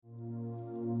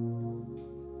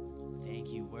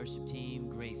Thank you, worship team.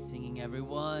 Great singing,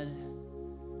 everyone.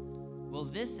 Well,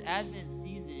 this Advent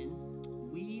season,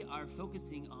 we are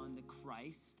focusing on the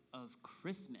Christ of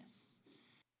Christmas.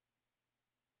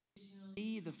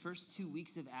 Additionally, the first 2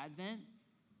 weeks of Advent,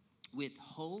 with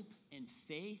hope and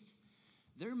faith,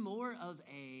 they're more of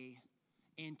a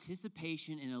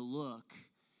anticipation and a look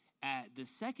at the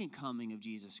second coming of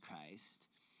Jesus Christ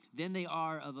than they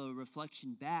are of a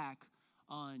reflection back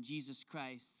on Jesus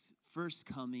Christ's first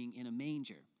coming in a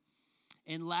manger.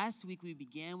 And last week we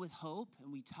began with hope,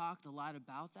 and we talked a lot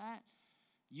about that.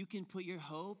 You can put your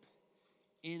hope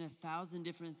in 1,000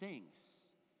 different things.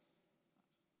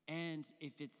 And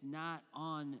if it's not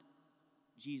on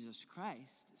Jesus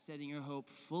Christ, setting your hope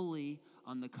fully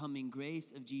on the coming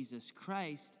grace of Jesus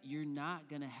Christ, you're not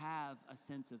going to have a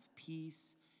sense of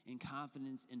peace and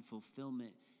confidence and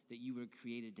fulfillment that you were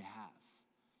created to have.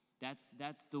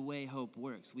 That's the way hope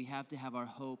works. We have to have our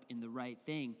hope in the right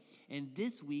thing. And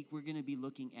this week, we're going to be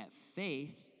looking at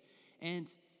faith. And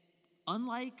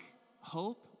unlike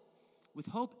hope, with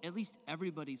hope, at least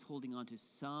everybody's holding on to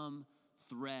some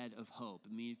thread of hope.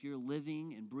 I mean, if you're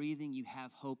living and breathing, you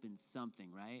have hope in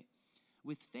something, right?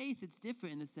 With faith, it's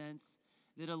different in the sense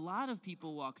that a lot of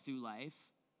people walk through life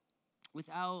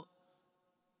without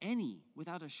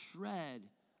a shred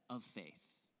of faith.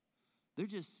 They're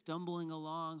just stumbling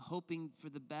along, hoping for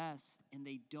the best, and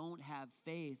they don't have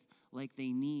faith like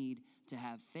they need to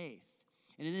have faith.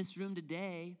 And in this room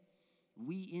today,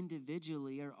 we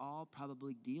individually are all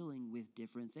probably dealing with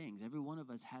different things. Every one of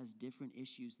us has different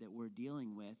issues that we're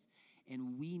dealing with,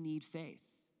 and we need faith.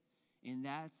 And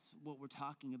that's what we're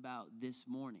talking about this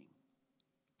morning.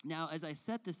 Now, as I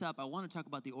set this up, I want to talk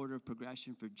about the order of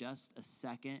progression for just a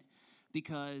second,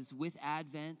 because with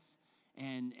Advent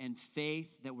and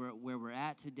faith that where we're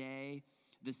at today,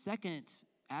 the second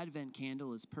Advent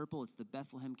candle is purple. It's the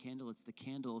Bethlehem candle. It's the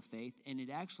candle of faith, and it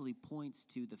actually points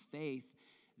to the faith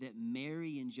that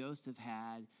Mary and Joseph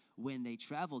had when they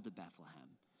traveled to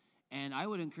Bethlehem. And I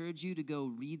would encourage you to go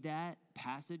read that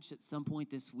passage at some point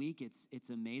this week. It's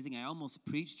amazing. I almost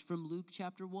preached from Luke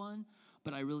chapter 1,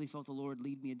 but I really felt the Lord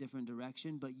lead me a different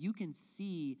direction. But you can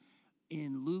see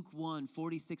in Luke 1,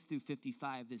 46 through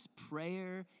 55, this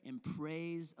prayer and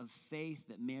praise of faith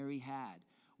that Mary had,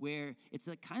 where it's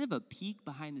a kind of a peek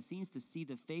behind the scenes to see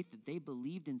the faith that they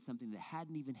believed in something that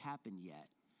hadn't even happened yet,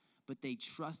 but they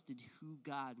trusted who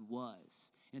God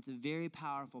was. And it's a very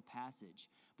powerful passage.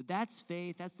 But that's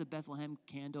faith, that's the Bethlehem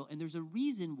candle, and there's a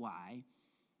reason why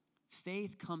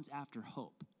faith comes after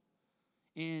hope.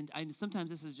 And sometimes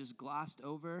this is just glossed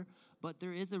over, but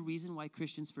there is a reason why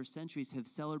Christians for centuries have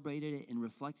celebrated it and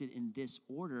reflected in this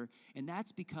order, and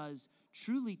that's because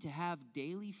truly to have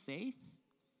daily faith,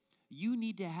 you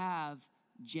need to have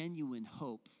genuine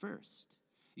hope first.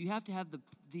 You have to have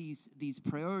these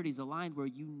priorities aligned where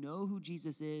you know who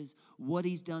Jesus is, what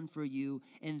he's done for you,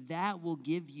 and that will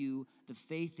give you the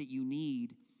faith that you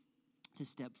need to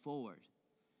step forward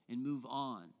and move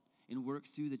on and work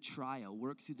through the trial,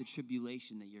 work through the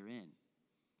tribulation that you're in.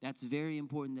 That's very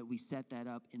important that we set that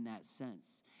up in that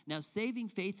sense. Now, saving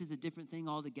faith is a different thing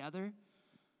altogether.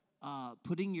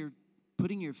 Putting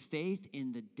your faith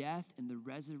in the death and the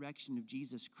resurrection of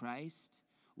Jesus Christ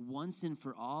once and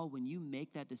for all, when you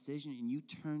make that decision and you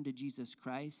turn to Jesus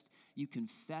Christ, you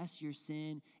confess your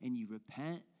sin and you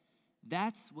repent,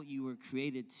 that's what you were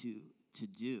created to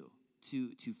do.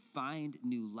 To find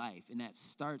new life, and that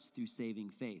starts through saving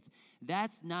faith.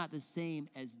 That's not the same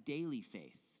as daily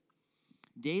faith.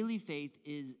 Daily faith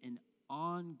is an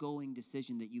ongoing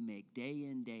decision that you make day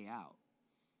in, day out.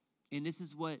 And this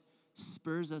is what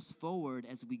spurs us forward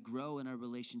as we grow in our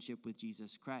relationship with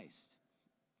Jesus Christ.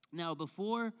 Now,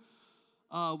 before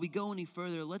we go any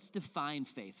further, let's define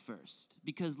faith first,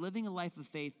 because living a life of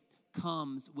faith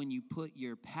comes when you put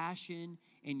your passion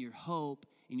and your hope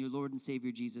in your Lord and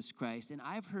Savior Jesus Christ. And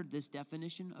I've heard this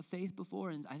definition of faith before,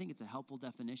 and I think it's a helpful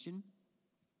definition.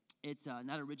 It's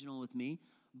not original with me,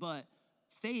 but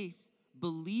faith,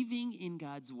 believing in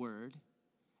God's word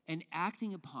and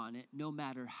acting upon it no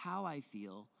matter how I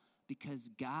feel, because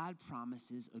God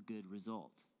promises a good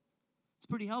result. It's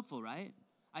pretty helpful, right?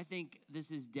 I think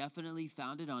this is definitely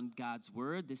founded on God's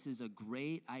word. This is a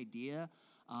great idea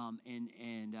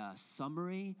and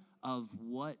summary of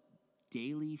what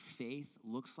daily faith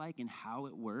looks like and how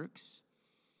it works.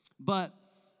 But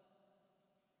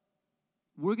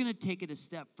we're going to take it a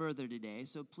step further today.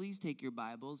 So please take your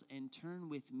Bibles and turn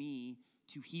with me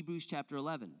to Hebrews chapter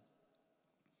 11.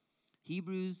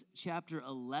 Hebrews chapter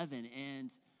 11.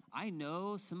 And I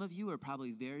know some of you are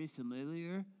probably very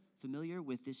familiar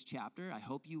with this chapter. I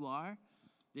hope you are.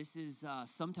 This is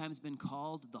sometimes been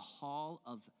called the Hall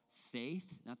of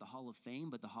Faith, not the Hall of Fame,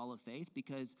 but the Hall of Faith,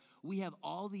 because we have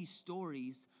all these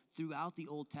stories throughout the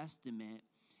Old Testament.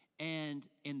 And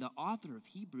the author of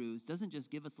Hebrews doesn't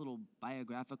just give us little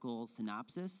biographical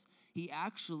synopsis. He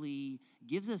actually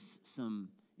gives us some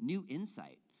new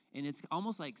insight. And it's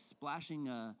almost like splashing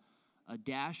a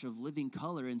dash of living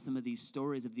color in some of these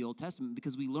stories of the Old Testament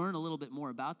because we learn a little bit more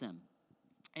about them.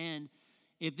 And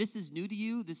if this is new to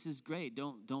you, this is great.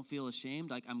 Don't feel ashamed.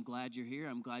 Like, I'm glad you're here.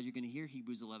 I'm glad you're going to hear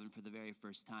Hebrews 11 for the very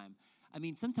first time. I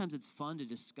mean, sometimes it's fun to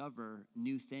discover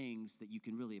new things that you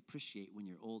can really appreciate when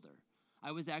you're older.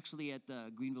 I was actually at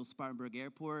the Greenville-Spartanburg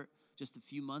Airport just a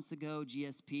few months ago,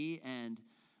 GSP, and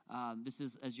this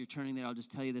is, as you're turning there, I'll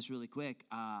just tell you this really quick.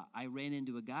 I ran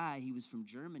into a guy, he was from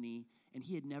Germany, and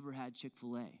he had never had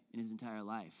Chick-fil-A in his entire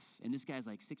life. And this guy's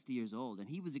like 60 years old, and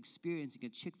he was experiencing a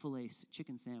Chick-fil-A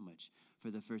chicken sandwich for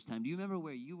the first time. Do you remember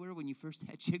where you were when you first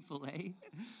had Chick-fil-A?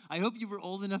 I hope you were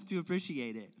old enough to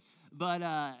appreciate it.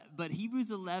 But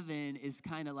Hebrews 11 is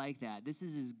kind of like that. This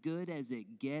is as good as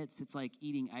it gets. It's like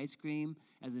eating ice cream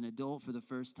as an adult for the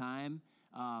first time.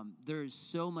 There's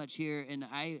so much here, and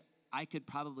I could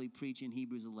probably preach in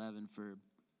Hebrews 11 for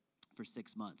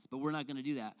 6 months, but we're not going to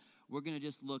do that. We're going to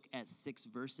just look at 6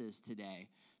 verses today.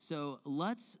 So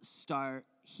let's start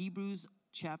Hebrews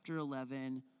chapter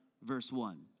 11, verse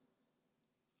 1.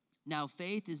 Now,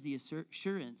 faith is the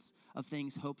assurance of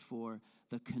things hoped for,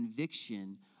 the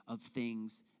conviction of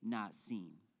things not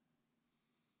seen.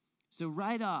 So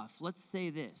right off, let's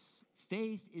say this.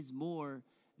 Faith is more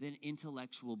than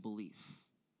intellectual belief.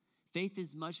 Faith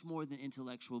is much more than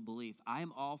intellectual belief.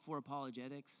 I'm all for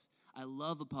apologetics. I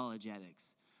love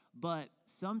apologetics. But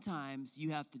sometimes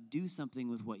you have to do something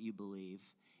with what you believe.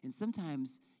 And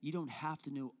sometimes you don't have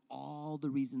to know all the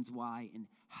reasons why and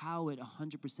how it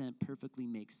 100% perfectly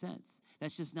makes sense.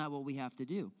 That's just not what we have to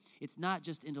do. It's not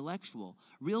just intellectual.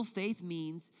 Real faith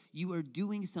means you are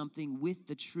doing something with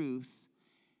the truth.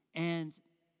 And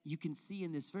you can see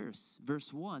in this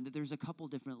verse 1, that there's a couple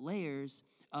different layers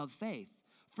of faith.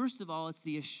 First of all, it's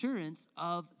the assurance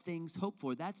of things hoped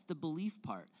for. That's the belief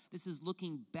part. This is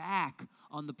looking back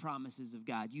on the promises of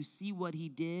God. You see what he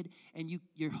did, and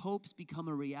your hopes become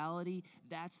a reality.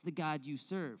 That's the God you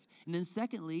serve. And then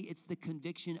secondly, it's the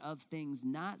conviction of things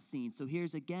not seen. So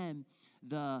here's again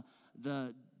the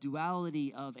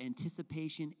duality of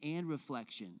anticipation and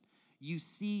reflection. You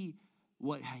see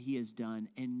what he has done,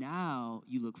 and now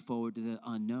you look forward to the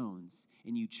unknowns,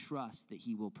 and you trust that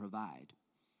he will provide.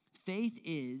 Faith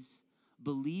is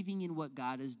believing in what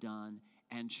God has done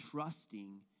and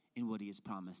trusting in what he has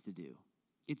promised to do.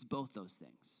 It's both those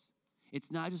things. It's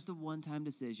not just a one-time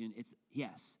decision. It's,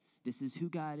 yes, this is who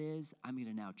God is. I'm going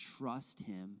to now trust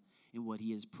him in what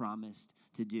he has promised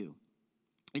to do.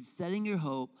 It's setting your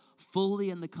hope fully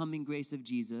in the coming grace of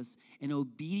Jesus and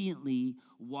obediently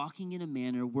walking in a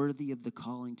manner worthy of the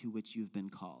calling to which you've been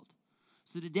called.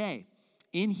 So today,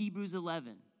 in Hebrews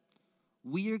 11,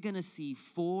 we are going to see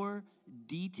 4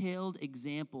 detailed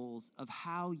examples of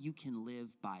how you can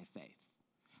live by faith.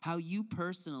 How you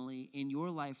personally, in your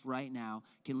life right now,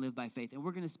 can live by faith. And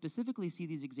we're going to specifically see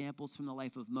these examples from the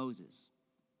life of Moses.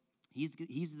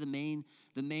 He's the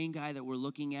main guy that we're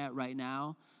looking at right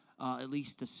now, at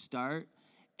least to start.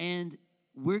 And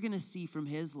we're going to see from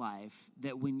his life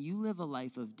that when you live a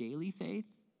life of daily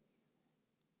faith,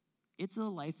 it's a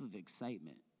life of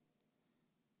excitement.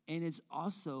 And it's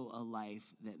also a life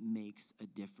that makes a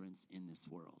difference in this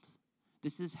world.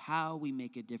 This is how we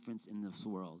make a difference in this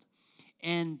world.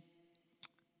 And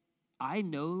I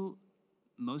know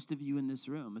most of you in this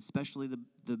room, especially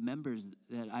the members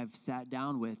that I've sat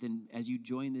down with, and as you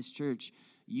joined this church,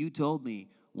 you told me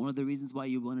one of the reasons why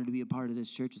you wanted to be a part of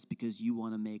this church is because you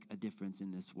want to make a difference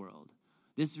in this world.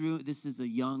 This is a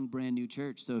young, brand new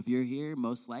church, so if you're here,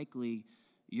 most likely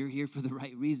you're here for the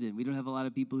right reason. We don't have a lot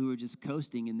of people who are just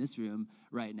coasting in this room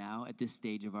right now at this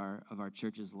stage of our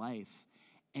church's life.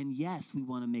 And yes, we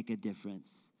want to make a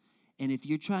difference. And if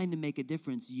you're trying to make a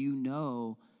difference, you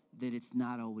know that it's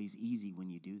not always easy when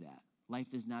you do that.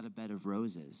 Life is not a bed of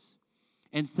roses.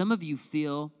 And some of you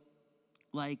feel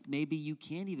like maybe you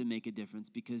can't even make a difference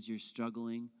because you're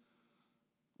struggling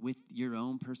with your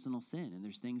own personal sin. And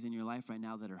there's things in your life right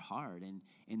now that are hard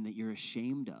and that you're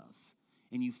ashamed of.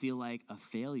 And you feel like a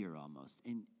failure almost.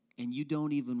 And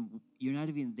you're not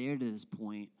even there to this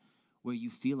point where you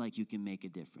feel like you can make a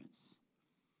difference.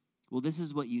 Well, this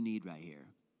is what you need right here.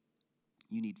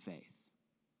 You need faith.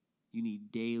 You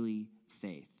need daily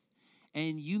faith.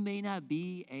 And you may not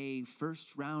be a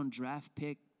first-round draft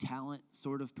pick talent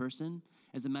sort of person.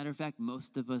 As a matter of fact,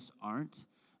 most of us aren't.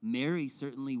 Mary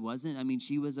certainly wasn't. I mean,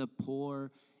 she was a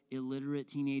poor illiterate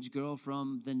teenage girl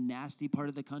from the nasty part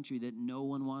of the country that no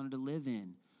one wanted to live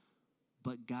in.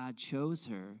 But God chose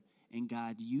her, and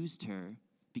God used her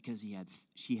because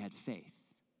she had faith.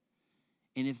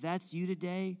 And if that's you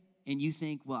today, and you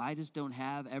think, well, I just don't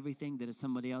have everything that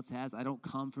somebody else has. I don't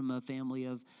come from a family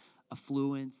of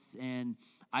affluence, and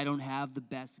I don't have the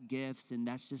best gifts, and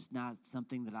that's just not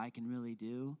something that I can really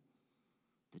do.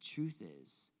 The truth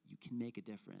is, you can make a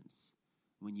difference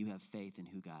when you have faith in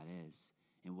who God is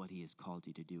and what he has called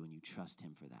you to do, and you trust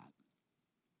him for that.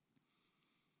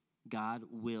 God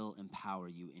will empower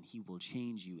you, and he will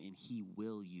change you, and he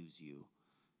will use you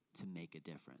to make a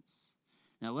difference.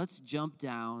 Now let's jump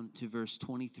down to verse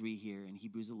 23 here in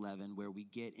Hebrews 11, where we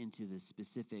get into the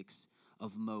specifics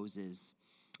of Moses.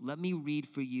 Let me read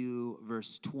for you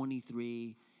verse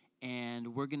 23,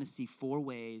 and we're going to see 4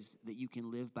 ways that you can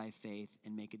live by faith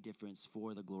and make a difference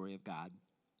for the glory of God.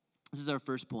 This is our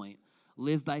first point.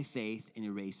 Live by faith and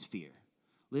erase fear.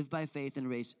 Live by faith and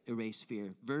erase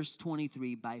fear. Verse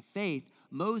 23, by faith,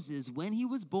 Moses, when he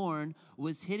was born,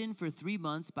 was hidden for 3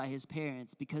 months by his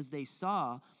parents because they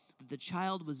saw that the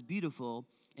child was beautiful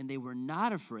and they were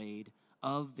not afraid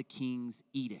of the king's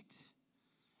edict.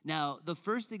 Now, the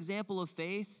first example of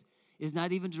faith is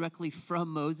not even directly from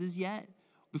Moses yet.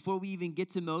 Before we even get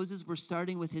to Moses, we're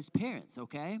starting with his parents,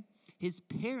 okay? His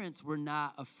parents were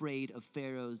not afraid of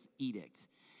Pharaoh's edict.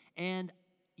 And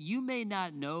you may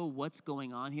not know what's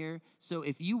going on here, so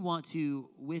if you want to,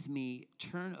 with me,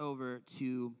 turn over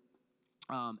to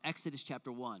Exodus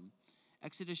chapter 1.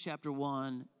 Exodus chapter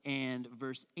 1 and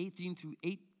verse 8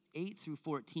 through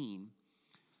 14.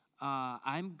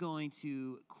 I'm going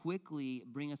to quickly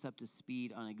bring us up to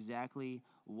speed on exactly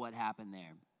what happened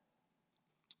there.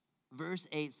 Verse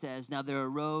 8 says, now there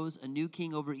arose a new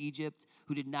king over Egypt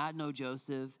who did not know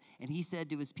Joseph, and he said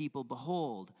to his people,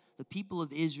 behold, the people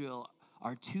of Israel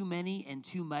are too many and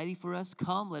too mighty for us.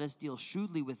 Come, let us deal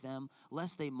shrewdly with them,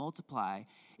 lest they multiply.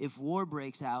 If war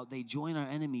breaks out, they join our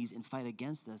enemies and fight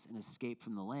against us and escape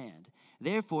from the land.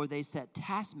 Therefore, they set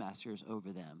taskmasters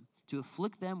over them to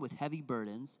afflict them with heavy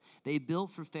burdens. They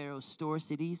built for Pharaoh store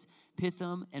cities,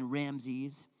 Pithom and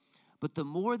Ramses. But the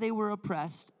more they were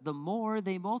oppressed, the more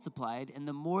they multiplied, and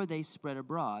the more they spread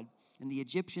abroad. And the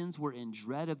Egyptians were in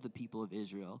dread of the people of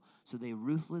Israel, so they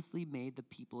ruthlessly made the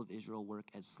people of Israel work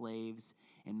as slaves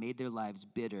and made their lives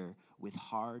bitter with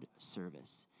hard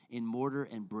service, in mortar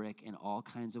and brick and all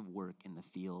kinds of work in the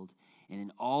field. And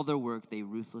in all their work, they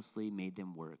ruthlessly made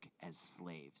them work as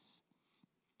slaves.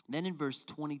 Then in verse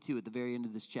 22, at the very end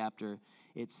of this chapter,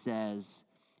 it says,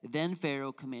 then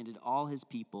Pharaoh commanded all his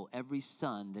people, every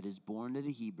son that is born to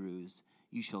the Hebrews,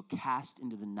 you shall cast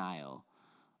into the Nile,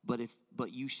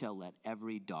 but you shall let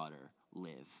every daughter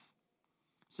live.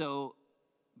 So,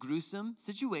 gruesome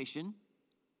situation,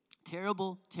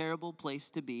 terrible, terrible place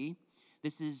to be.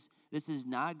 This is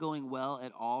not going well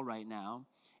at all right now.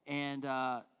 And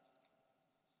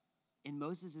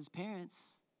Moses'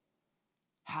 parents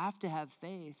have to have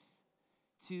faith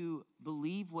to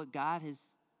believe what God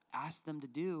has asked them to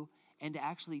do and to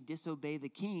actually disobey the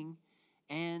king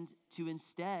and to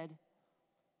instead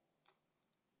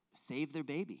save their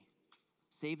baby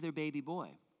boy.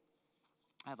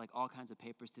 I have like all kinds of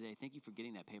papers today. Thank you for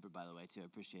getting that paper, by the way, too. I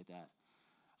appreciate that.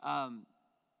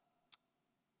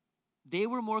 They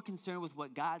were more concerned with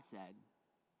what God said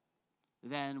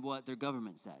than what their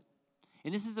government said.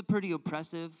 And this is a pretty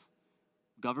oppressive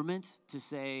government to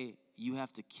say you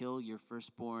have to kill your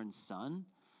firstborn son.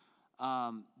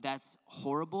 That's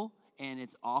horrible and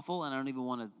it's awful, and I don't even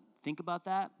want to think about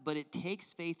that. But it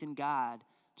takes faith in God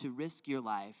to risk your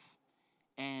life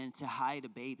and to hide a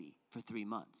baby for 3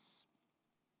 months.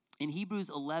 In Hebrews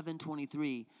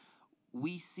 11:23,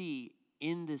 we see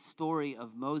in this story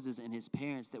of Moses and his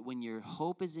parents that when your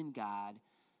hope is in God,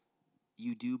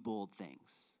 you do bold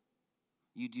things.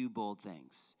 You do bold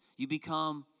things. You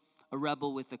become a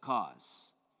rebel with the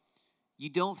cause. You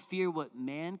don't fear what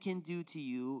man can do to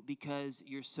you because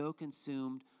you're so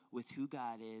consumed with who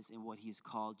God is and what he's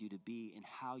called you to be and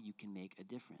how you can make a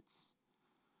difference.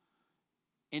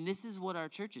 And this is what our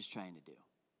church is trying to do.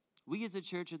 We as a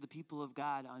church are the people of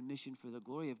God on mission for the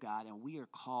glory of God, and we are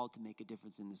called to make a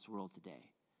difference in this world today.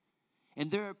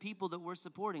 And there are people that we're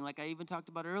supporting, like I even talked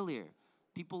about earlier.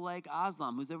 People like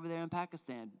Aslam, who's over there in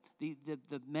Pakistan,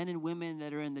 the men and women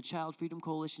that are in the Child Freedom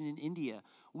Coalition in India.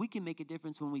 We can make a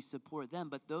difference when we support them,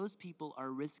 but those people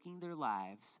are risking their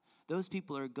lives. Those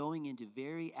people are going into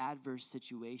very adverse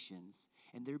situations,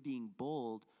 and they're being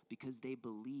bold because they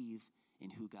believe in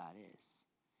who God is,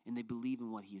 and they believe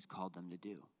in what he's called them to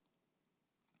do.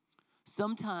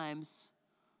 Sometimes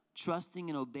trusting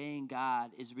and obeying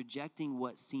God is rejecting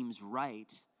what seems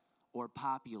right or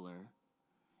popular,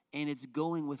 and it's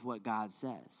going with what God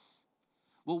says.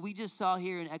 What we just saw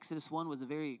here in Exodus 1 was a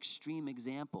very extreme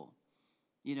example.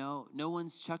 You know, no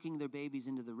one's chucking their babies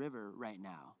into the river right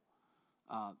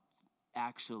now,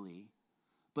 actually.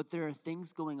 But there are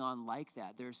things going on like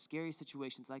that. There are scary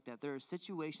situations like that. There are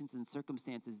situations and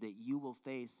circumstances that you will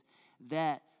face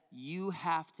that you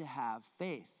have to have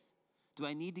faith. Do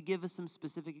I need to give us some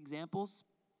specific examples?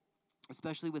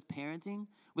 Especially with parenting.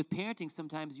 With parenting,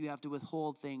 sometimes you have to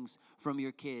withhold things from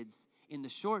your kids in the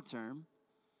short term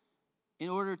in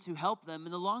order to help them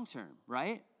in the long term,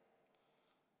 right?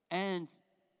 And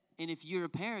if you're a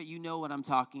parent, you know what I'm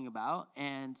talking about.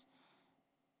 And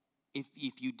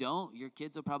if you don't, your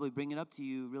kids will probably bring it up to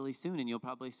you really soon, and you'll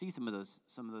probably see some of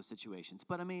those situations.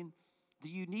 But I mean,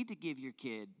 do you need to give your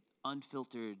kid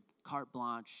unfiltered, carte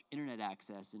blanche internet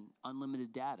access and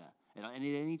unlimited data at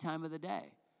any time of the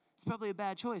day? It's probably a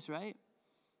bad choice, right?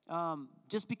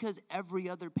 Just because every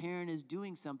other parent is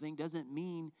doing something doesn't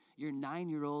mean your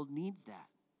 9-year-old needs that.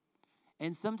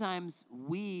 And sometimes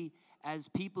we, as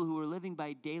people who are living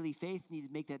by daily faith, need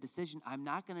to make that decision. I'm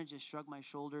not going to just shrug my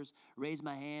shoulders, raise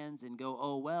my hands, and go,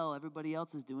 oh, well, everybody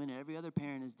else is doing it. Every other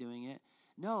parent is doing it.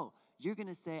 No, you're going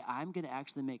to say, I'm going to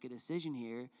actually make a decision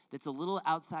here that's a little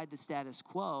outside the status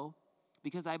quo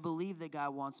because I believe that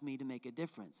God wants me to make a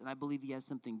difference, and I believe he has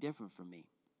something different for me.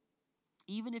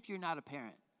 Even if you're not a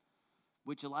parent,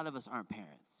 which a lot of us aren't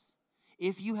parents,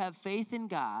 if you have faith in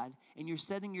God and you're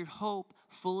setting your hope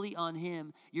fully on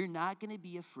him, you're not going to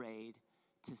be afraid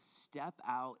to step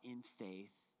out in faith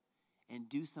and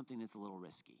do something that's a little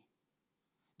risky.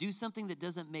 Do something that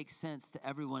doesn't make sense to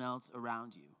everyone else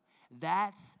around you.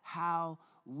 That's how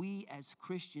we as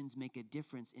Christians make a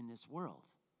difference in this world.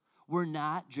 We're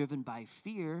not driven by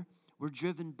fear, we're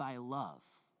driven by love.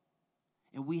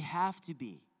 And we have to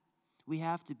be. We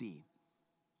have to be.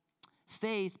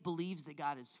 Faith believes that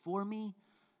God is for me,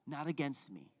 not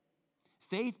against me.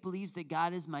 Faith believes that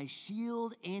God is my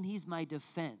shield and he's my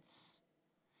defense.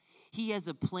 He has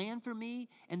a plan for me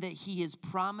and that he has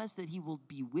promised that he will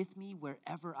be with me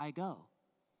wherever I go.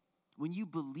 When you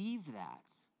believe that,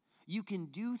 you can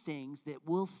do things that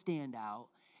will stand out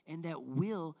and that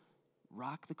will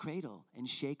rock the cradle and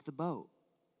shake the boat.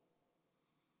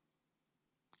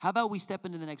 How about we step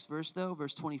into the next verse, though,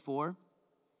 verse 24,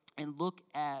 and look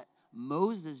at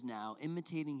Moses now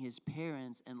imitating his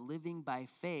parents and living by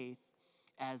faith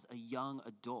as a young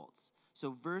adult.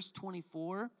 So verse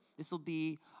 24, this will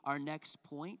be our next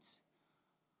point.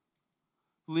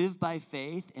 Live by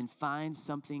faith and find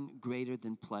something greater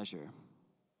than pleasure.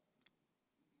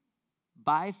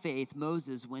 By faith,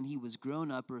 Moses, when he was grown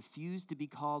up, refused to be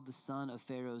called the son of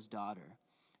Pharaoh's daughter,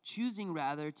 choosing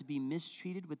rather to be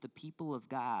mistreated with the people of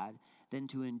God than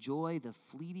to enjoy the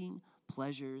fleeting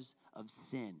pleasures of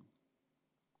sin.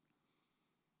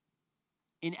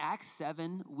 In Acts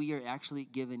 7, we are actually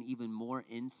given even more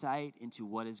insight into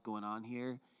what is going on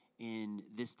here in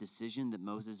this decision that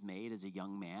Moses made as a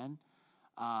young man.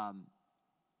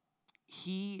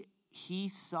 He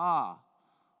saw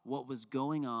what was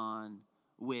going on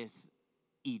with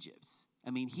Egypt. I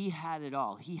mean, he had it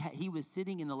all. He was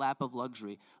sitting in the lap of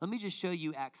luxury. Let me just show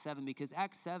you Acts 7, because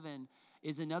Acts 7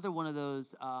 is another one of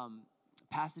those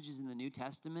passages in the New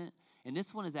Testament. And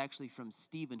this one is actually from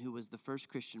Stephen, who was the first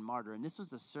Christian martyr. And this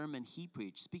was a sermon he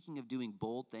preached. Speaking of doing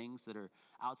bold things that are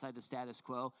outside the status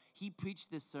quo, he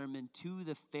preached this sermon to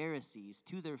the Pharisees,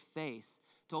 to their face,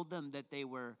 told them that they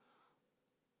were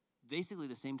basically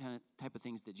the same type of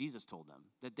things that Jesus told them,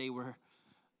 that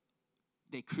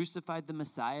they crucified the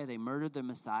Messiah, they murdered the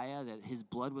Messiah, that his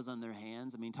blood was on their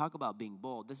hands. I mean, talk about being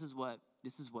bold. This is what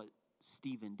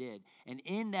Stephen did. And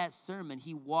in that sermon,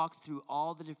 he walked through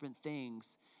all the different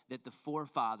things that the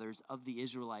forefathers of the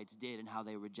Israelites did and how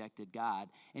they rejected God.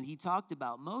 And he talked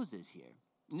about Moses here.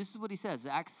 And this is what he says,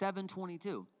 Acts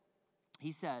 7:22.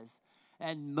 He says,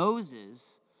 and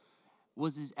Moses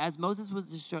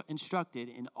was instructed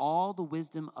in all the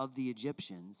wisdom of the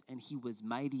Egyptians, and he was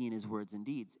mighty in his words and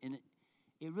deeds. And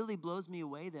it really blows me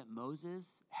away that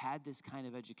Moses had this kind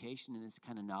of education and this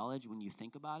kind of knowledge when you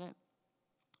think about it.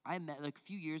 I met, a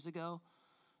few years ago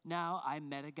now, I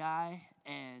met a guy,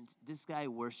 and this guy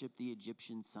worshiped the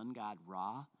Egyptian sun god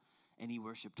Ra, and he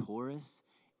worshiped Horus.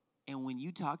 And when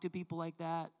you talk to people like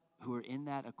that, who are in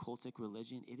that occultic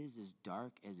religion, it is as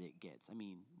dark as it gets. I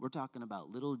mean, we're talking about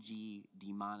little g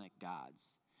demonic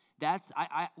gods.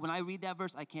 When I read that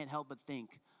verse, I can't help but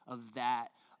think of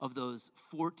those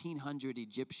 1,400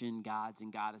 Egyptian gods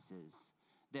and goddesses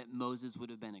that Moses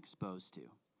would have been exposed to.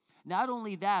 Not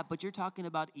only that, but you're talking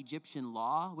about Egyptian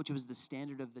law, which was the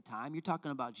standard of the time. You're talking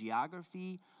about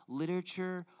geography,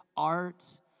 literature, art,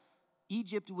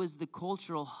 Egypt was the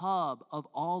cultural hub of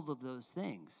all of those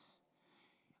things.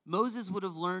 Moses would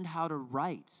have learned how to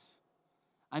write.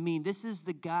 I mean, this is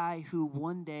the guy who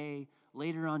one day,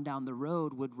 later on down the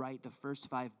road, would write the first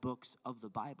 5 books of the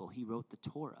Bible. He wrote the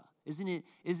Torah. Isn't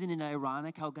it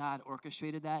ironic how God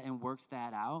orchestrated that and worked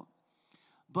that out?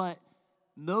 But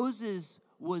Moses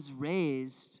was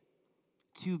raised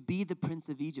to be the prince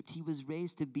of Egypt. He was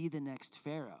raised to be the next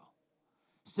Pharaoh.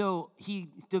 So he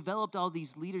developed all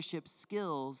these leadership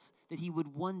skills that he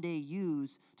would one day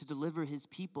use to deliver his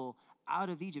people out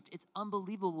of Egypt. It's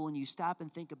unbelievable when you stop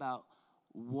and think about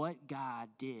what God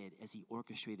did as he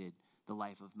orchestrated the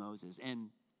life of Moses.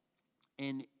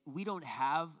 And we don't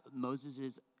have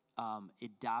Moses'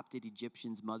 adopted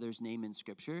Egyptian's mother's name in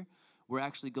Scripture. We're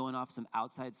actually going off some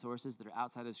outside sources that are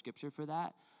outside of Scripture for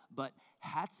that. But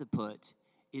Hatshepsut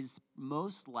is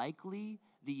most likely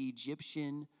the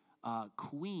Egyptian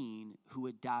queen who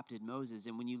adopted Moses.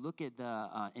 And when you look at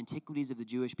the Antiquities of the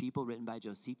Jewish People written by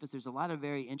Josephus, there's a lot of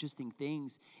very interesting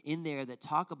things in there that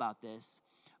talk about this.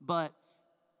 But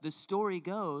the story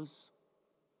goes,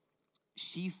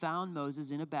 she found Moses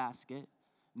in a basket.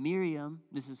 Miriam,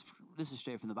 this is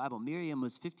straight from the Bible. Miriam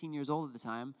was 15 years old at the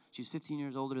time. She was 15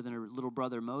 years older than her little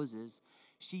brother Moses.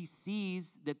 She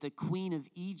sees that the queen of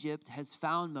Egypt has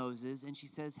found Moses, and she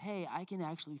says, hey, I can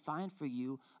actually find for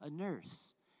you a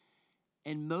nurse.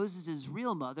 And Moses'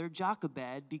 real mother,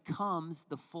 Jochebed, becomes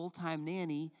the full-time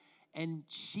nanny, and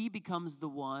she becomes the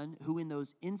one who, in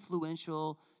those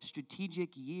influential, strategic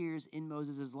years in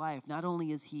Moses' life, not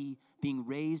only is he being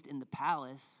raised in the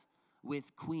palace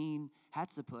with Queen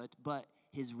Hatshepsut, but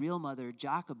his real mother,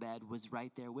 Jochebed, was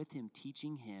right there with him,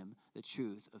 teaching him the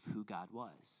truth of who God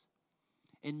was.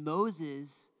 And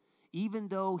Moses, even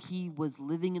though he was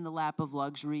living in the lap of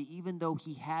luxury, even though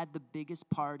he had the biggest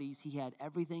parties, he had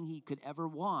everything he could ever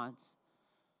want,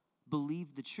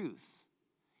 believed the truth.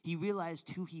 He realized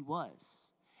who he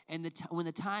was. And when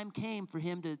the time came for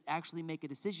him to actually make a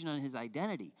decision on his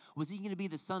identity, was he going to be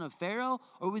the son of Pharaoh,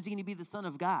 or was he going to be the son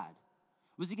of God?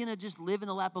 Was he going to just live in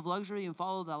the lap of luxury and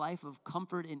follow the life of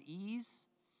comfort and ease?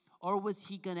 Or was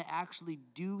he going to actually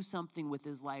do something with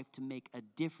his life to make a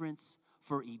difference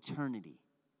for eternity?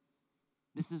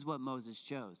 This is what Moses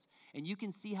chose. And you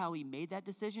can see how he made that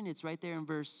decision. It's right there in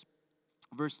verse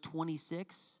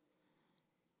 26.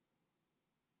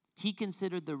 He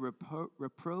considered the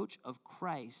reproach of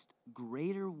Christ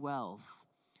greater wealth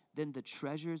than the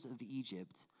treasures of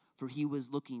Egypt, for he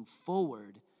was looking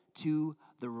forward to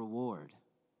the reward.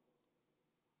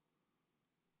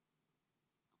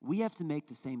 We have to make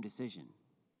the same decision.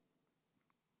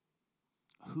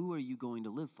 Who are you going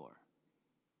to live for?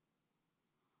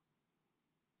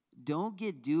 Don't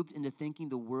get duped into thinking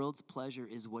the world's pleasure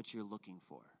is what you're looking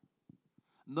for.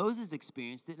 Moses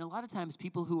experienced it, and a lot of times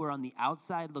people who are on the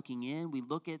outside looking in, we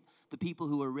look at the people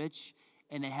who are rich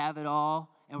and they have it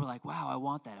all, and we're like, wow, I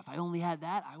want that. If I only had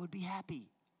that, I would be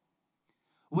happy.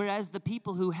 Whereas the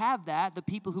people who have that, the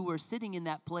people who are sitting in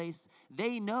that place,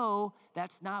 they know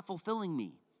that's not fulfilling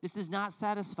me. This is not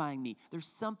satisfying me. There's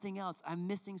something else. I'm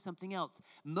missing something else.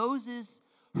 Moses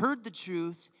heard the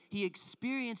truth. He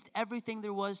experienced everything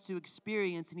there was to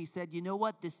experience, and he said, you know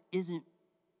what? This isn't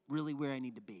really where I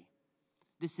need to be.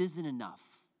 This isn't enough.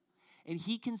 And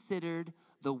he considered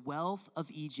the wealth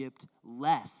of Egypt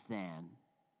less than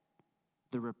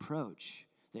the reproach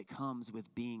that comes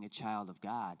with being a child of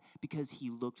God, because he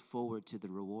looked forward to the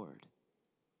reward.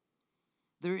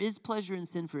 There is pleasure in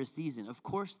sin for a season. Of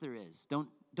course there is. Don't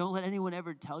let anyone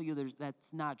ever tell you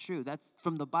that's not true. That's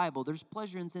from the Bible. There's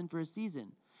pleasure in sin for a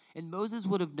season. And Moses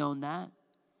would have known that.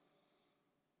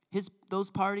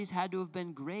 Those parties had to have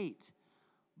been great.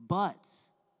 But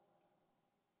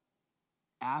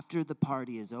after the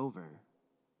party is over,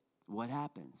 what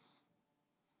happens?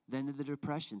 Then the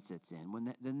depression sits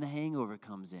in. Then the hangover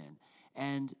comes in.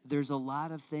 And there's a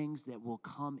lot of things that will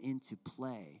come into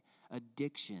play.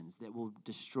 Addictions that will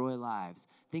destroy lives.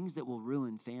 Things that will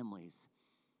ruin families.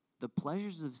 The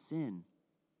pleasures of sin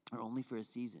are only for a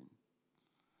season.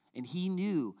 And he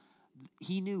knew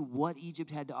what Egypt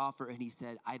had to offer, and he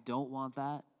said, I don't want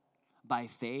that. By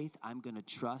faith, I'm going to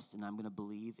trust and I'm going to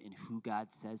believe in who God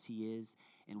says he is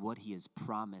and what he has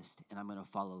promised, and I'm going to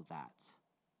follow that.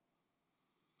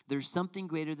 There's something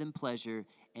greater than pleasure,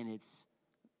 and it's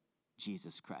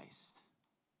Jesus Christ.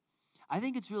 I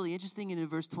think it's really interesting in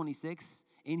verse 26.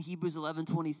 In Hebrews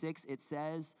 11:26, it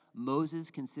says, Moses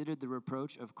considered the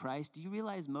reproach of Christ. Do you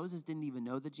realize Moses didn't even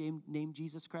know the name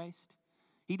Jesus Christ?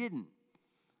 He didn't.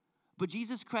 But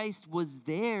Jesus Christ was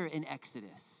there in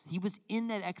Exodus. He was in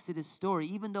that Exodus story,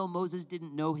 even though Moses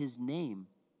didn't know his name.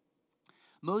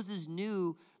 Moses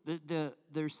knew that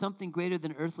there's something greater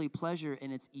than earthly pleasure,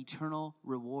 and it's eternal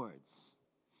rewards.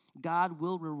 God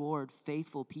will reward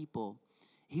faithful people.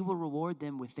 He will reward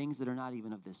them with things that are not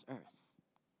even of this earth.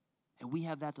 And we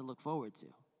have that to look forward to.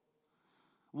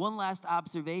 One last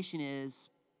observation is,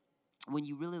 when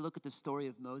you really look at the story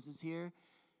of Moses here,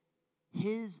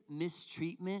 his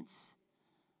mistreatment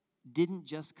didn't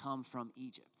just come from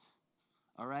Egypt.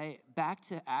 All right? Back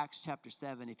to Acts chapter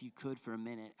 7, if you could for a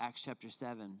minute. Acts chapter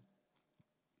 7.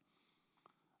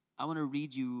 I want to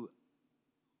read you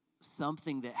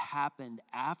something that happened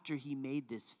after he made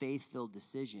this faith-filled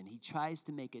decision. He tries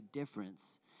to make a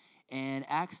difference. And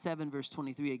Acts 7, verse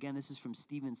 23, again, this is from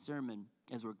Stephen's sermon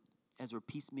as we're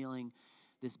piecemealing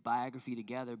this biography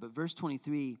together. But verse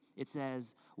 23, it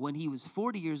says, when he was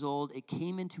 40 years old, it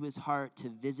came into his heart to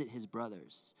visit his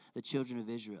brothers, the children of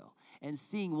Israel. And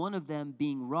seeing one of them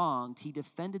being wronged, he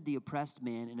defended the oppressed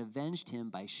man and avenged him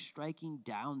by striking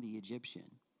down the Egyptian.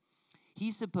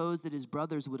 He supposed that his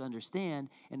brothers would understand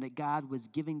and that God was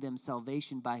giving them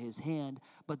salvation by his hand,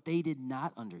 but they did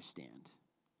not understand.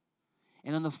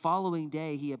 And on the following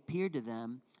day, he appeared to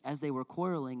them as they were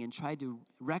quarreling and tried to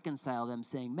reconcile them,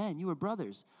 saying, men, you are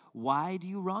brothers. Why do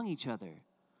you wrong each other?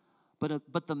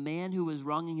 But the man who was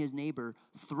wronging his neighbor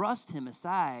thrust him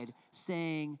aside,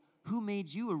 saying, who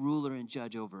made you a ruler and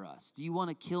judge over us? Do you want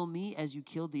to kill me as you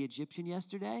killed the Egyptian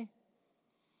yesterday?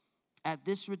 At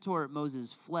this retort,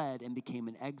 Moses fled and became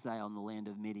an exile in the land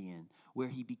of Midian, where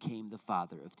he became the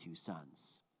father of 2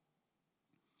 sons.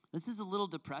 This is a little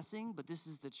depressing, but this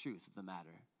is the truth of the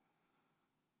matter.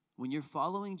 When you're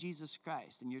following Jesus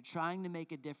Christ and you're trying to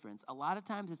make a difference, a lot of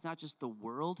times it's not just the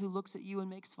world who looks at you and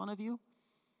makes fun of you.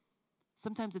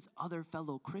 Sometimes it's other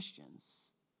fellow Christians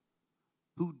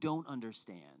who don't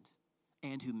understand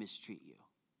and who mistreat you.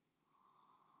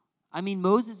 I mean,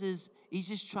 he's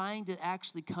just trying to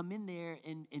actually come in there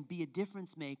and be a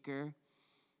difference maker,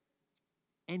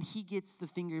 and he gets the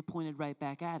finger pointed right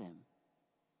back at him.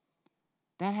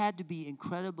 That had to be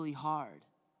incredibly hard,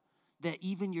 that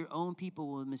even your own people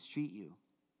will mistreat you.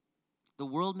 The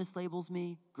world mislabels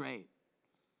me, great.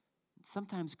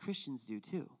 Sometimes Christians do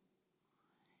too.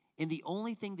 And the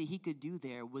only thing that he could do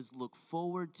there was look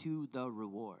forward to the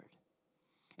reward.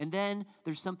 And then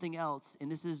there's something else,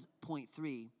 and this is point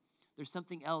 3. There's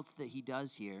something else that he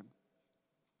does here,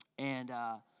 and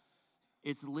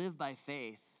it's live by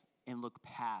faith and look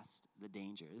past the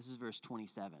danger. This is verse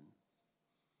 27.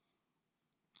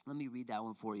 Let me read that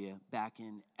one for you. Back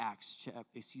in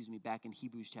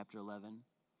Hebrews chapter 11.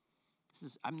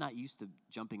 I'm not used to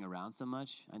jumping around so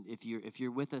much. And if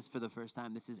you're with us for the first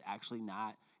time, this is actually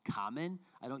not common.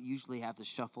 I don't usually have to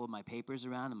shuffle my papers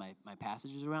around and my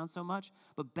passages around so much.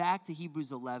 But back to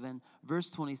Hebrews 11, verse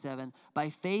 27. By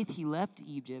faith he left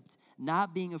Egypt,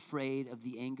 not being afraid of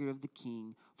the anger of the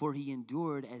king, for he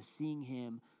endured as seeing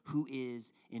him who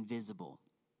is invisible.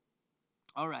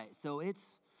 All right, so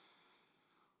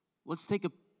let's take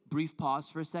a brief pause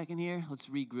for a second here. Let's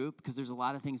regroup, because there's a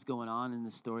lot of things going on in the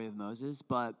story of Moses.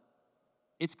 But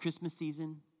it's Christmas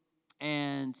season,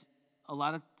 and a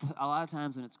lot of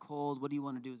times when it's cold, what do you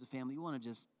want to do as a family? You want to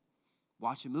just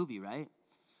watch a movie, right?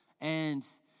 And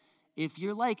if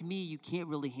you're like me, you can't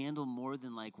really handle more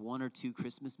than like 1 or 2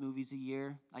 Christmas movies a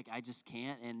year. Like, I just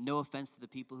can't. And no offense to the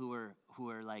people who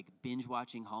are like binge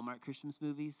watching Hallmark Christmas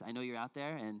movies. I know you're out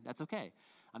there, and that's okay.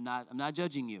 I'm not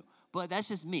judging you. But that's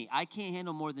just me. I can't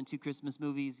handle more than 2 Christmas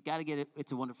movies. Got to get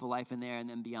It's a Wonderful Life in there, and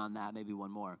then beyond that, maybe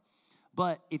one more.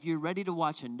 But if you're ready to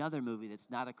watch another movie that's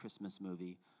not a Christmas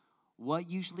movie, what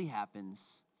usually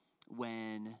happens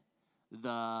when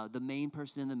the main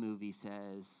person in the movie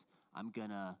says, I'm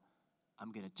gonna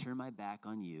turn my back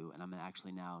on you, and I'm gonna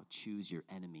actually now choose your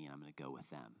enemy, and I'm gonna go with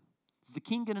them. Is the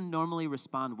king gonna normally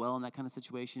respond well in that kind of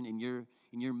situation in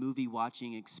your movie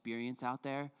watching experience out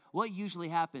there? What usually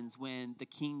happens when the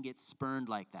king gets spurned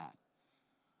like that?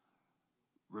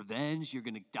 Revenge, you're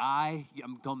gonna die,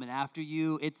 I'm coming after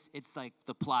you. It's like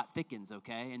the plot thickens,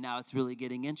 okay? And now it's really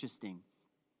getting interesting.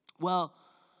 Well,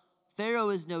 Pharaoh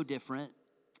is no different.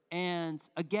 And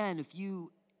again, if you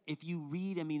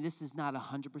read, I mean, this is not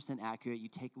 100% accurate. You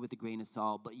take it with a grain of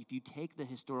salt. But if you take the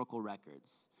historical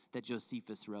records that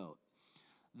Josephus wrote,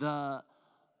 the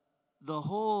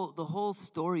whole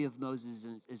story of Moses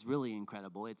is really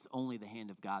incredible. It's only the hand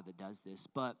of God that does this.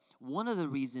 But one of the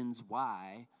reasons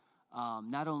why,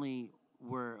 not only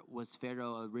was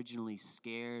Pharaoh originally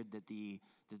scared that the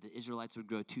Israelites would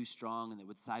grow too strong and they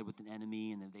would side with an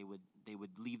enemy and that they would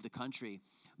leave the country,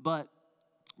 but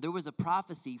there was a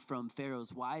prophecy from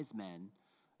Pharaoh's wise men.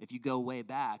 if you go way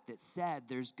back, that said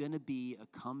there's going to be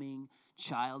a coming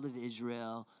child of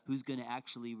Israel who's going to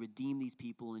actually redeem these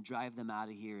people and drive them out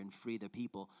of here and free their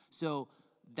people. So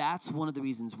that's one of the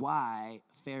reasons why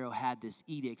Pharaoh had this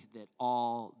edict that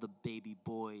all the baby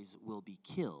boys will be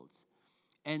killed.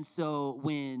 And so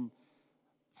when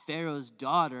Pharaoh's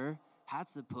daughter,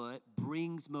 Hatshepsut,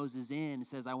 brings Moses in and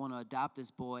says, I want to adopt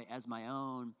this boy as my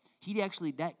own,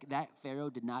 that Pharaoh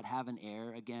did not have an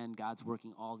heir. Again, God's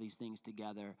working all these things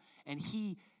together. And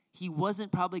he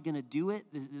wasn't probably going to do it.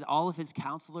 All of his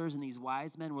counselors and these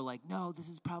wise men were like, no, this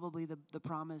is probably the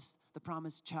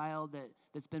promised child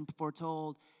that's been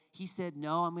foretold. He said,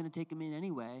 no, I'm going to take him in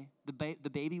anyway. The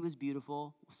baby was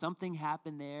beautiful. Something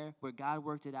happened there where God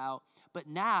worked it out. But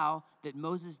now that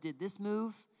Moses did this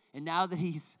move, and now that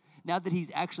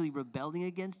he's actually rebelling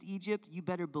against Egypt, you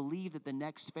better believe that the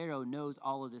next Pharaoh knows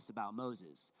all of this about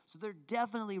Moses. So they're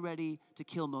definitely ready to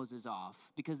kill Moses off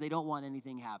because they don't want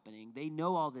anything happening. They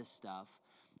know all this stuff.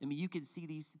 I mean, you can see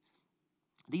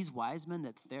these wise men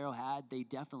that Pharaoh had, they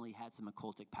definitely had some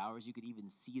occultic powers. You could even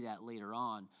see that later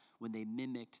on when they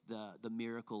mimicked the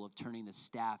miracle of turning the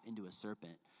staff into a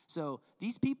serpent. So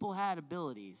these people had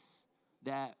abilities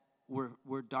that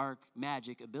were dark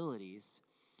magic abilities.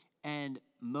 And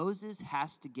Moses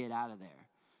has to get out of there.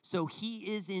 So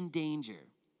he is in danger.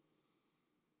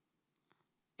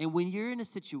 And when you're in a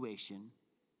situation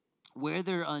where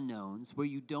there are unknowns, where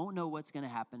you don't know what's going to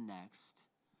happen next,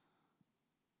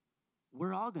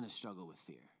 we're all going to struggle with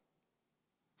fear.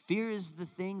 Fear is the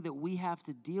thing that we have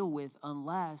to deal with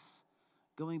unless,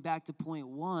 going back to point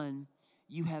 1,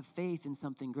 you have faith in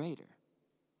something greater.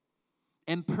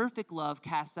 And perfect love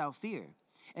casts out fear.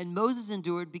 And Moses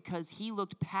endured because he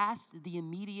looked past the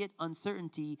immediate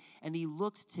uncertainty and he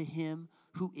looked to him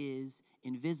who is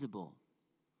invisible.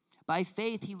 By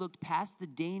faith, he looked past the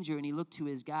danger and he looked to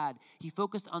his God. He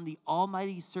focused on the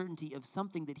almighty certainty of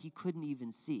something that he couldn't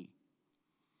even see.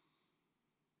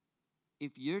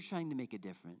 If you're trying to make a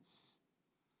difference,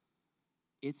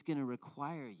 it's going to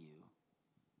require you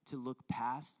to look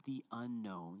past the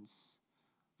unknowns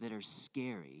that are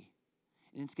scary.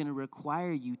 And it's going to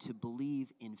require you to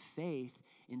believe in faith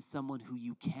in someone who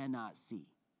you cannot see.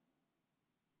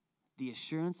 The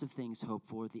assurance of things hoped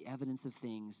for, the evidence of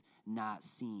things not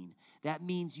seen. That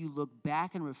means you look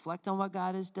back and reflect on what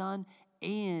God has done,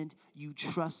 and you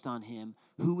trust on him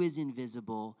who is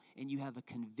invisible, and you have a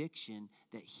conviction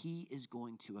that he is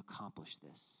going to accomplish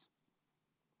this.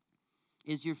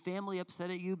 Is your family upset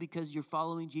at you because you're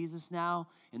following Jesus now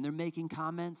and they're making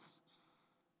comments?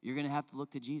 You're going to have to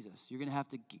look to Jesus. You're going to have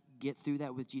to get through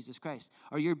that with Jesus Christ.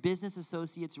 Are your business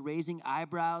associates raising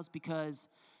eyebrows because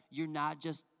you're not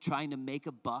just trying to make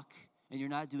a buck and you're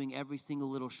not doing every single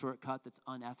little shortcut that's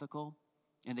unethical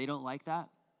and they don't like that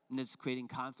and it's creating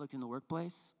conflict in the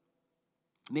workplace?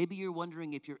 Maybe you're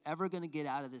wondering if you're ever going to get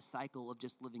out of this cycle of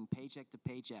just living paycheck to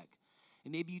paycheck.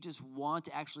 And maybe you just want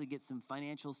to actually get some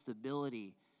financial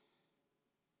stability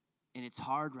and it's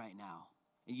hard right now.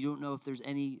 And you don't know if there's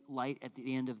any light at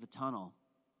the end of the tunnel.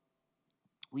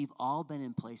 We've all been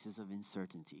in places of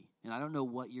uncertainty. And I don't know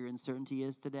what your uncertainty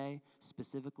is today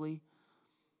specifically,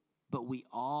 but we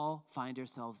all find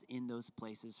ourselves in those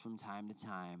places from time to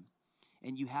time.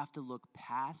 And you have to look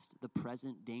past the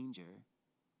present danger.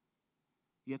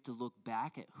 You have to look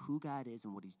back at who God is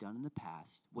and what he's done in the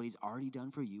past, what he's already done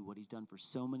for you, what he's done for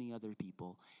so many other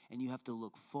people. And you have to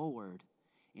look forward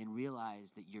and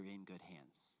realize that you're in good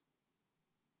hands.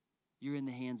 You're in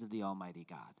the hands of the Almighty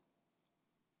God.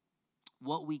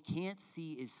 What we can't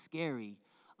see is scary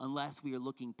unless we are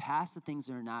looking past the things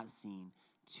that are not seen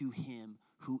to him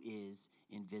who is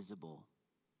invisible.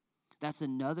 That's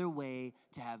another way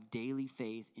to have daily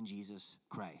faith in Jesus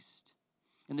Christ.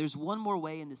 And there's one more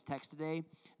way in this text today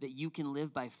that you can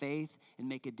live by faith and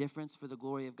make a difference for the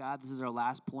glory of God. This is our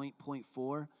last point, point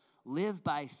 4. Live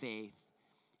by faith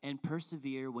and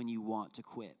persevere when you want to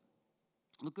quit.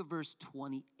 Look at verse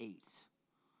 28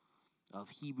 of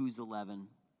Hebrews 11.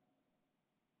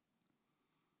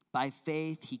 By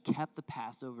faith, he kept the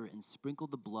Passover and sprinkled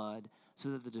the blood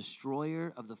so that the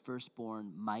destroyer of the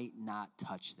firstborn might not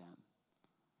touch them.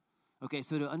 Okay,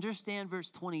 so to understand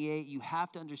verse 28, you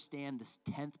have to understand this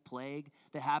 10th plague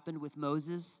that happened with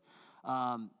Moses.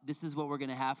 This is what we're going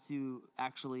to have to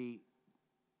actually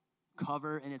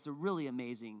cover, and it's really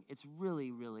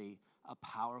a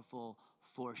powerful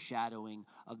foreshadowing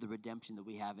of the redemption that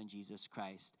we have in Jesus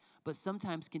Christ. But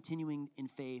sometimes continuing in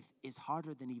faith is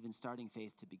harder than even starting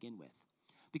faith to begin with.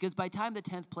 Because by the time the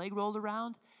 10th plague rolled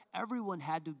around, everyone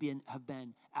had to have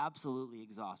been absolutely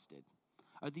exhausted.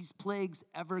 Are these plagues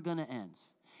ever going to end?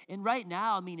 And right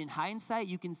now, I mean, in hindsight,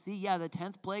 you can see, the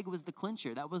 10th plague was the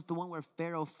clincher. That was the one where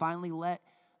Pharaoh finally let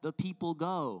the people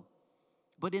go.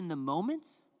 But in the moment,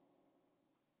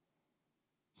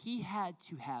 he had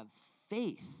to have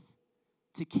faith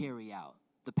to carry out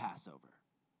the Passover.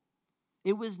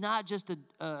 It was not just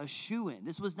a shoo-in.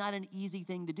 This was not an easy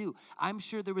thing to do. I'm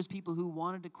sure there was people who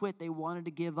wanted to quit. They wanted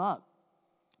to give up.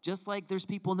 Just like there's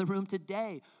people in the room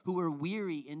today who are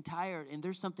weary and tired, and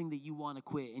there's something that you want to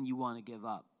quit and you want to give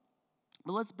up.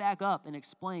 But let's back up and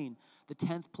explain the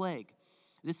 10th plague.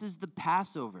 This is the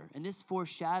Passover, and this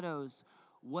foreshadows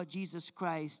what Jesus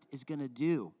Christ is going to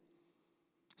do.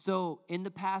 So in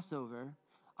the Passover,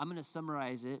 I'm going to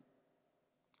summarize it.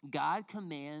 God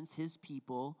commands his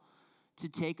people to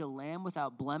take a lamb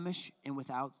without blemish and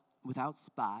without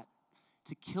spot,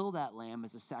 to kill that lamb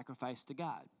as a sacrifice to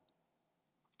God.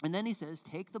 And then he says,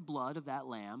 take the blood of that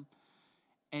lamb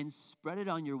and spread it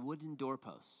on your wooden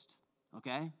doorpost,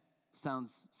 okay?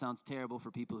 Sounds terrible for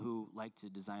people who like to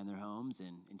design their homes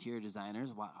and interior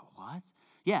designers. What?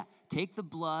 Yeah, take the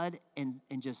blood and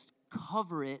just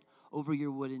cover it over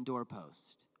your wooden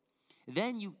doorpost.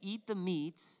 Then you eat the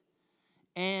meat,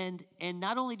 and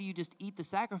not only do you just eat the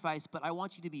sacrifice, but I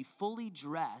want you to be fully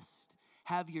dressed,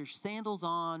 have your sandals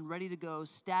on, ready to go,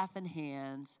 staff in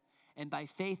hand, and by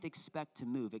faith expect to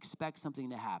move, expect something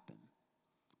to happen.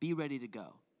 Be ready to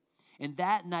go. And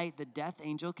that night the death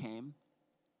angel came,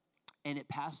 and it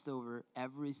passed over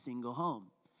every single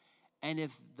home. And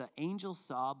if the angel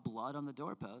saw blood on the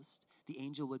doorpost, the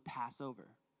angel would pass over.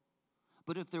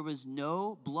 But if there was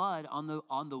no blood on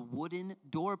the wooden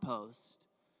doorpost,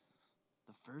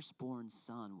 the firstborn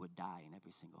son would die in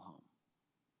every single home.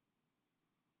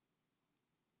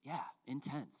 Yeah,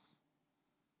 intense.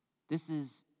 This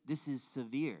is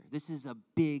severe. This is a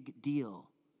big deal.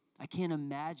 I can't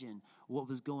imagine what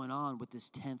was going on with this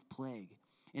 10th plague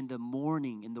and the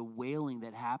mourning and the wailing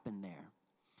that happened there.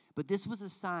 But this was a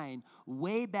sign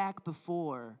way back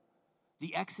before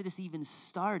the Exodus even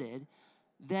started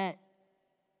that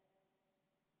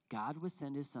God would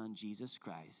send his son, Jesus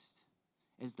Christ,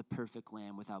 as the perfect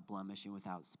lamb without blemish and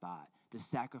without spot, the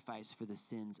sacrifice for the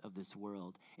sins of this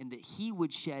world, and that he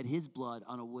would shed his blood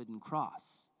on a wooden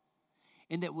cross.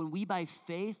 And that when we by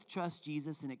faith trust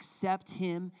Jesus and accept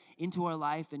him into our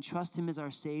life and trust him as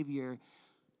our Savior,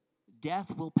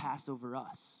 death will pass over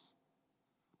us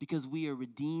because we are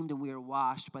redeemed and we are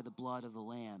washed by the blood of the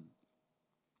Lamb.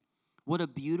 What a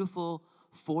beautiful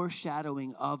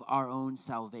foreshadowing of our own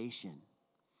salvation.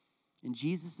 And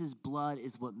Jesus' blood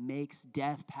is what makes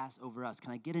death pass over us.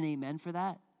 Can I get an amen for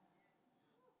that?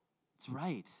 That's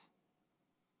right.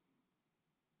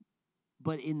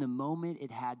 But in the moment,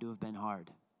 it had to have been hard.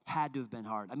 Had to have been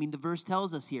hard. I mean, the verse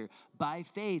tells us here, by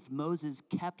faith, Moses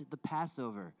kept the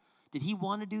Passover. Did he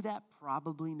want to do that?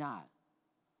 Probably not.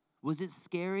 Was it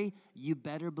scary? You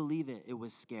better believe it. It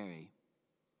was scary.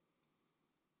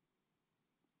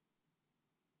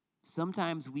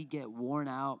 Sometimes we get worn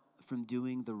out from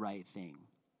doing the right thing.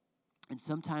 And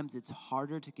sometimes it's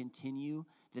harder to continue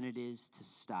than it is to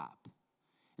stop.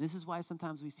 And this is why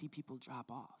sometimes we see people drop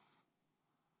off.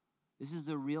 This is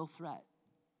a real threat.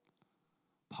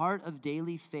 Part of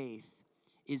daily faith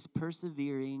is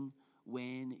persevering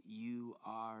when you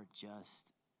are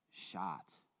just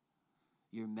shot.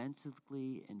 You're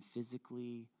mentally and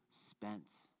physically spent.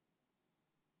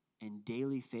 And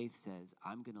daily faith says,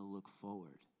 I'm going to look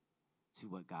forward to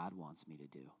what God wants me to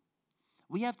do.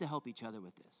 We have to help each other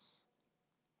with this.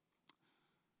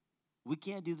 We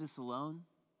can't do this alone.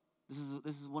 This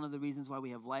is one of the reasons why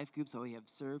we have life groups, why we have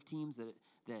serve teams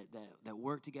that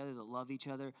work together, that love each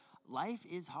other. Life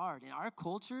is hard, and our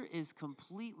culture is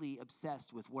completely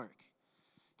obsessed with work.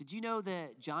 Did you know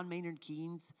that John Maynard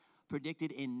Keynes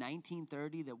predicted in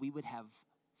 1930 that we would have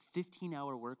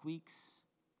 15-hour work weeks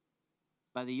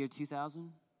by the year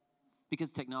 2000?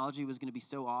 Because technology was going to be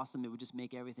so awesome, it would just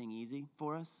make everything easy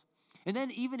for us. And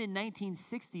then even in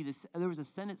 1960, there was a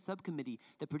Senate subcommittee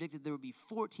that predicted there would be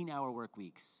 14-hour work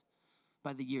weeks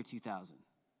by the year 2000.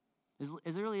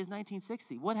 As early as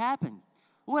 1960. What happened?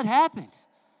 What happened?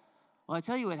 Well, I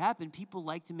tell you what happened. People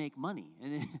like to make money.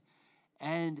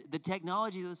 And the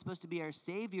technology that was supposed to be our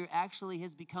savior actually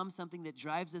has become something that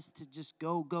drives us to just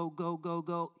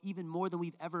go, even more than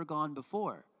we've ever gone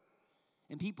before.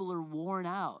 And people are worn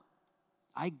out.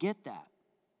 I get that.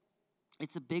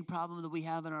 It's a big problem that we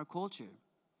have in our culture.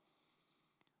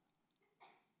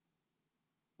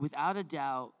 Without a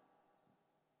doubt,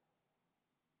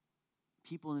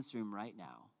 people in this room right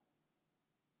now,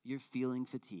 you're feeling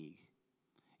fatigue.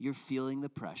 You're feeling the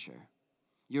pressure.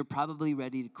 You're probably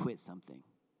ready to quit something.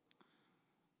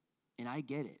 And I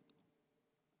get it.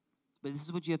 But this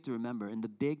is what you have to remember. In the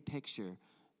big picture,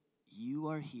 you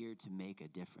are here to make a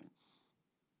difference.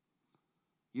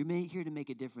 You're here to make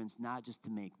a difference, not just to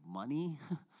make money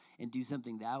and do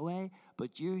something that way,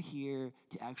 but you're here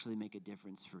to actually make a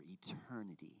difference for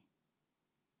eternity.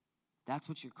 That's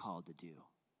what you're called to do,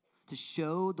 to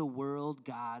show the world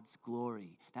God's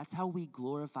glory. That's how we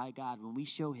glorify God. When we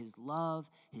show his love,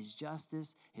 his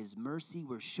justice, his mercy,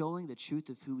 we're showing the truth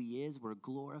of who he is. We're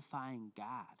glorifying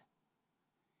God.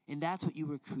 And that's what you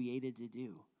were created to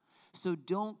do. So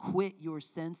don't quit your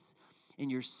sense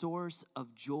and your source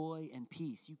of joy and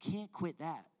peace. You can't quit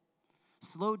that.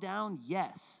 Slow down,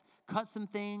 yes. Cut some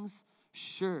things,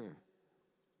 sure.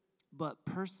 But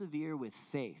persevere with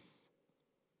faith.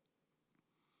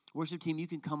 Worship team, you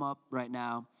can come up right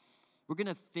now. We're going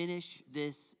to finish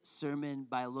this sermon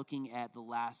by looking at the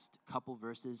last couple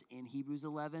verses in Hebrews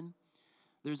 11.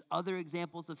 There's other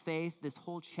examples of faith. This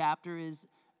whole chapter is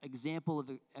example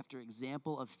after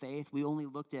example of faith. We only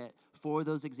looked at 4 of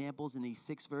those examples in these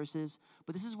 6 verses.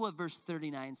 But this is what verse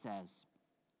 39 says.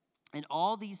 And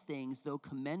all these things, though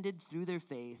commended through their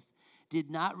faith, did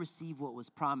not receive what was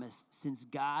promised, since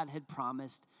God had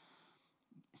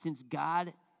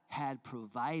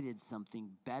provided something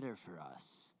better for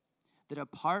us, that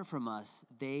apart from us,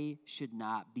 they should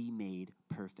not be made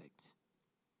perfect.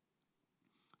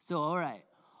 So, all right,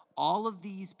 all of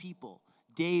these people,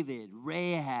 David,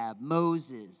 Rahab,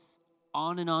 Moses,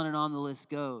 on and on and on the list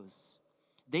goes.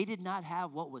 They did not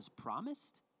have what was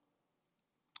promised.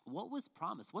 What was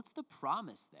promised? What's the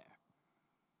promise there?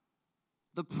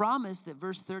 The promise that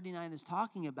verse 39 is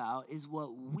talking about is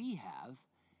what we have,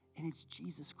 and it's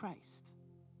Jesus Christ.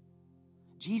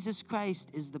 Jesus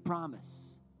Christ is the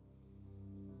promise.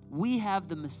 We have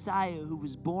the Messiah who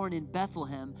was born in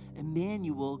Bethlehem,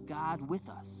 Emmanuel, God with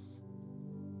us.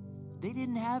 They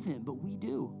didn't have him, but we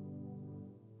do.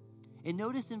 And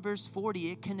notice in verse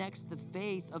 40, it connects the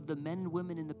faith of the men and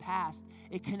women in the past.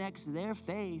 It connects their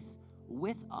faith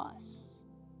with us.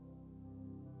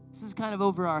 This is kind of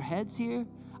over our heads here.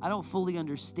 I don't fully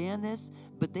understand this,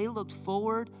 but they looked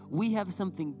forward. We have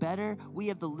something better. We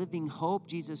have the living hope,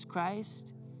 Jesus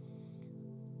Christ.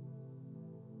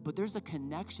 But there's a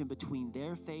connection between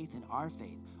their faith and our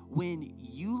faith. When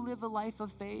you live a life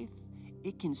of faith,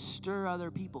 it can stir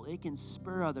other people. It can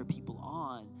spur other people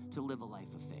on to live a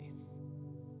life of faith.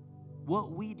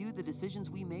 What we do, the decisions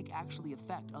we make actually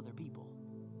affect other people.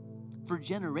 For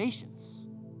generations,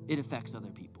 it affects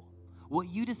other people. What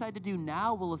you decide to do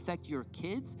now will affect your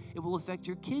kids. It will affect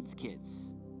your kids'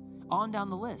 kids. On down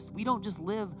the list. We don't just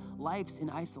live lives in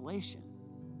isolation.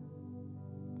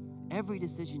 Every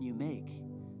decision you make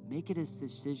it a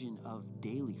decision of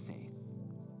daily faith.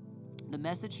 The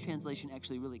Message translation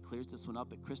actually really clears this one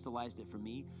up. It crystallized it for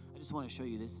me. I just want to show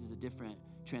you this is a different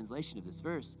translation of this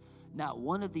verse. Not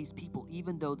one of these people,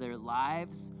 even though their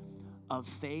lives of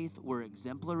faith were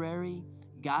exemplary,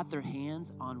 got their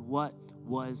hands on what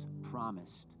was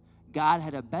promised. God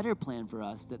had a better plan for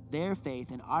us, that their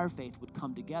faith and our faith would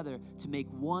come together to make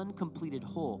one completed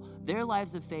whole. Their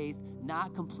lives of faith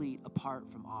not complete apart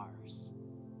from ours.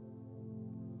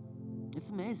 It's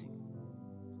amazing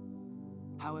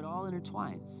how it all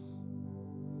intertwines.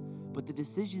 But the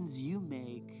decisions you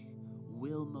make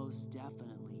will most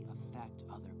definitely affect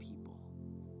other people.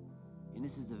 And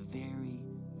this is a very,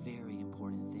 very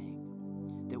important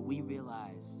thing, that we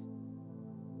realize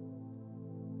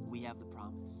we have the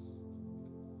promise.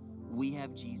 We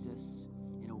have Jesus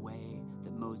in a way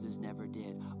that Moses never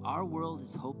did. Our world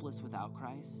is hopeless without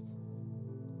Christ.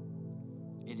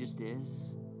 It just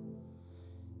is.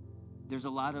 There's a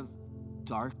lot of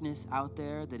darkness out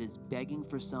there that is begging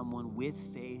for someone with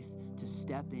faith to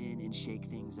step in and shake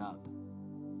things up.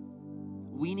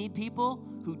 We need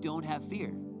people who don't have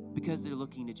fear because they're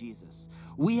looking to Jesus.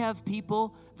 We have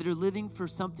people that are living for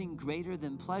something greater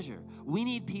than pleasure. We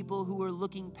need people who are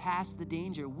looking past the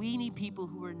danger. We need people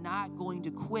who are not going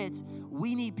to quit.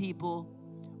 We need people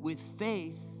with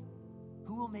faith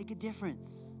who will make a difference.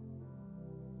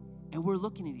 And we're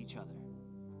looking at each other.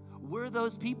 We're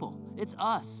those people. It's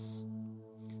us.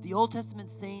 The Old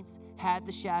Testament saints had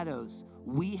the shadows.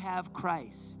 We have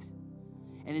Christ.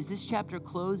 And as this chapter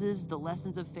closes, the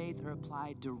lessons of faith are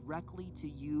applied directly to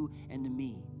you and to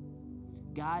me.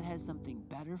 God has something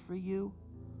better for you.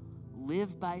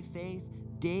 Live by faith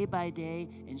day by day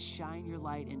and shine your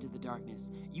light into the darkness.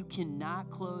 You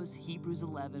cannot close Hebrews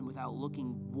 11 without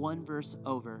looking one verse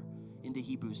over into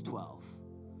Hebrews 12.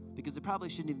 Because there probably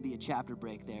shouldn't even be a chapter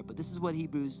break there. But this is what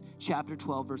Hebrews chapter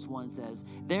 12 verse 1 says.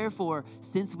 Therefore,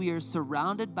 since we are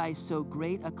surrounded by so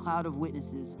great a cloud of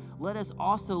witnesses, let us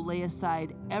also lay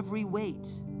aside every weight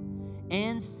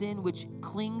and sin which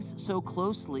clings so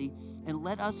closely, and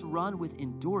let us run with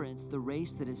endurance the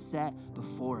race that is set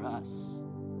before us.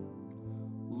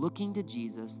 Looking to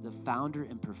Jesus, the founder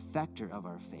and perfecter of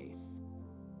our faith,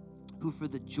 who for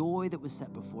the joy that was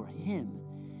set before him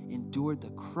endured the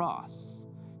cross,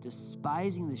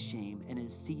 despising the shame, and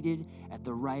is seated at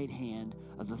the right hand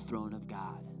of the throne of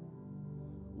God.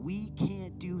 We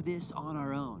can't do this on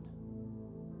our own.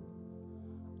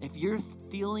 If you're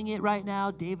feeling it right now,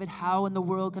 David, how in the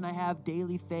world can I have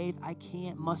daily faith? I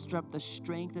can't muster up the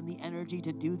strength and the energy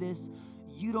to do this.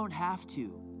 You don't have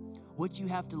to. What you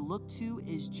have to look to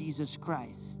is Jesus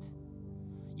Christ.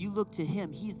 You look to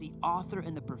him. He's the author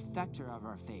and the perfecter of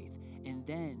our faith. And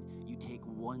then you take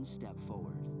one step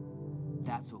forward.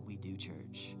 That's what we do,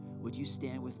 church. Would you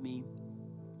stand with me?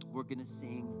 We're going to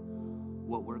sing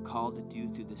what we're called to do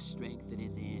through the strength that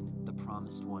is in the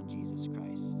promised one, Jesus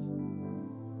Christ.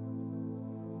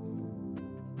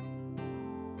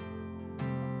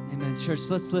 Amen, church.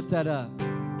 Let's lift that up.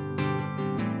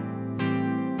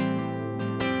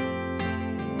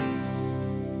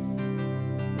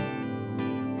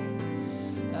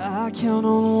 I count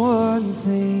on one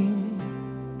thing.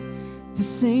 The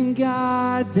same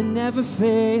God that never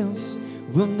fails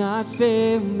will not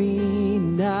fail me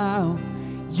now.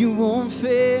 You won't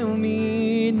fail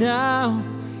me now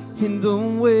in the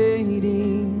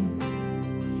waiting.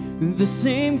 The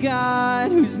same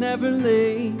God who's never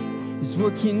late is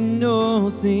working all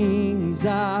things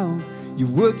out. You're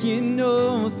working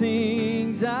all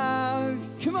things out.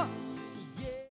 Come on.